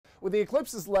Well, the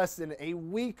eclipse is less than a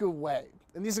week away.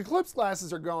 And these eclipse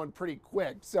glasses are going pretty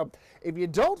quick. So if you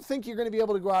don't think you're going to be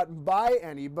able to go out and buy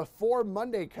any before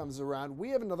Monday comes around,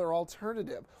 we have another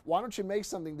alternative. Why don't you make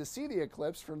something to see the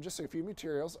eclipse from just a few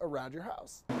materials around your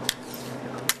house?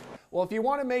 Well, if you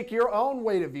want to make your own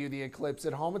way to view the eclipse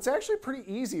at home, it's actually pretty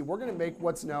easy. We're going to make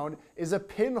what's known as a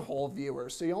pinhole viewer.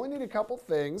 So you only need a couple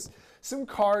things. Some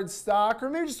cardstock, or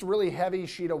maybe just a really heavy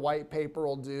sheet of white paper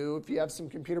will do. If you have some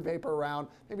computer paper around,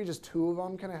 maybe just two of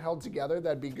them kind of held together,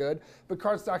 that'd be good. But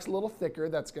cardstock's a little thicker,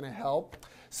 that's going to help.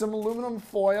 Some aluminum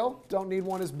foil, don't need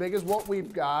one as big as what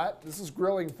we've got. This is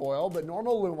grilling foil, but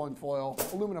normal aluminum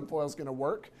foil is going to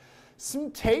work.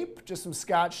 Some tape, just some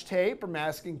Scotch tape or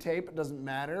masking tape, it doesn't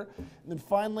matter. And then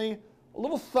finally, a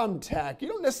little thumbtack. You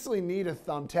don't necessarily need a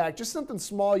thumbtack, just something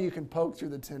small you can poke through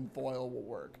the tin foil will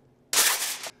work.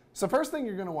 So first thing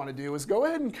you're going to want to do is go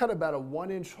ahead and cut about a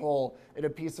 1-inch hole in a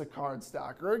piece of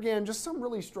cardstock, or again, just some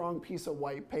really strong piece of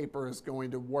white paper is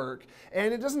going to work.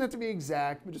 And it doesn't have to be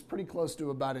exact, but just pretty close to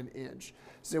about 1 inch.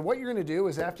 So what you're going to do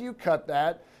is after you cut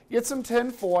that, get some tin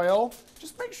foil.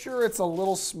 Just make sure it's a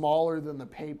little smaller than the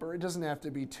paper. It doesn't have to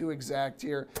be too exact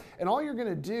here. And all you're going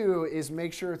to do is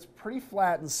make sure it's pretty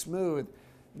flat and smooth.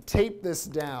 Tape this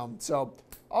down. So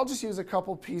I'll just use a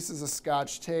couple pieces of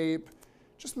Scotch tape.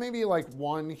 Just maybe like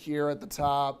one here at the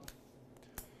top,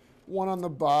 one on the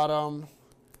bottom.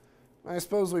 I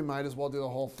suppose we might as well do the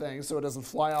whole thing so it doesn't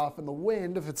fly off in the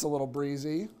wind if it's a little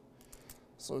breezy.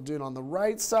 So do it on the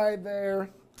right side there. And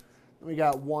we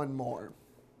got one more.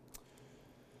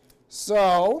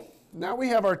 So now we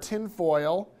have our tin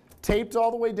foil taped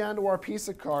all the way down to our piece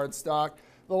of cardstock.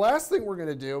 The last thing we're going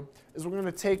to do is we're going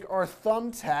to take our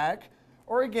thumbtack,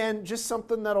 or again, just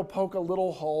something that'll poke a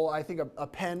little hole. I think a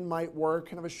pen might work,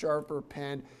 kind of a sharper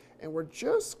pen. And we're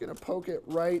just going to poke it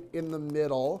right in the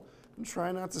middle and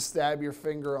try not to stab your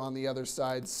finger on the other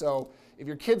side. So if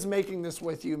your kid's making this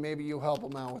with you, maybe you help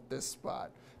them out with this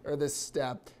spot or this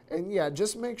step. And yeah,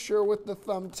 just make sure with the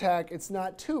thumbtack, it's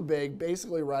not too big,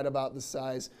 basically right about the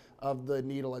size of the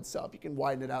needle itself. You can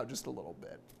widen it out just a little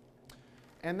bit.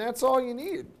 And that's all you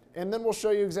need. And then we'll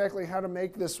show you exactly how to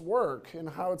make this work and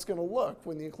how it's going to look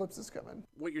when the eclipse is coming.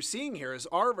 What you're seeing here is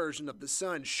our version of the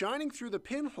sun shining through the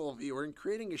pinhole viewer and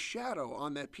creating a shadow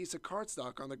on that piece of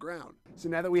cardstock on the ground. So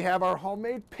now that we have our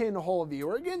homemade pinhole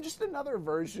viewer, again, just another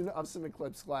version of some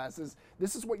eclipse glasses,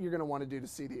 this is what you're going to want to do to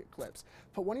see the eclipse.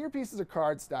 Put one of your pieces of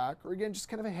cardstock, or again, just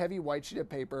kind of a heavy white sheet of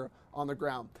paper on the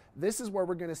ground. This is where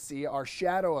we're going to see our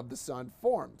shadow of the sun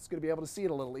form. It's going to be able to see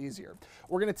it a little easier.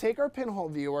 We're going to take our pinhole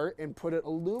viewer and put it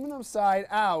aluminum side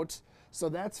out, so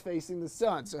that's facing the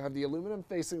sun. So have the aluminum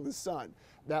facing the sun.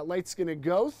 That light's going to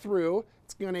go through,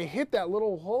 it's going to hit that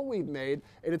little hole we've made,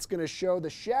 and it's going to show the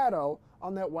shadow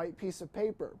on that white piece of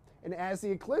paper. And as the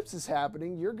eclipse is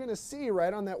happening, you're going to see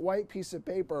right on that white piece of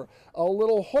paper a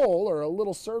little hole or a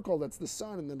little circle that's the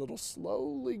sun, and then it'll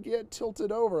slowly get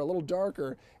tilted over a little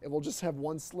darker, and we'll just have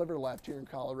one sliver left here in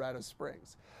Colorado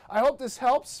Springs. I hope this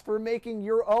helps for making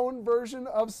your own version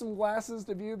of some glasses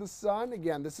to view the sun.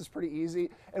 Again, this is pretty easy,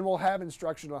 and we'll have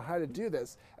instruction on how to do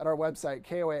this at our website,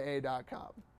 KOAA.com.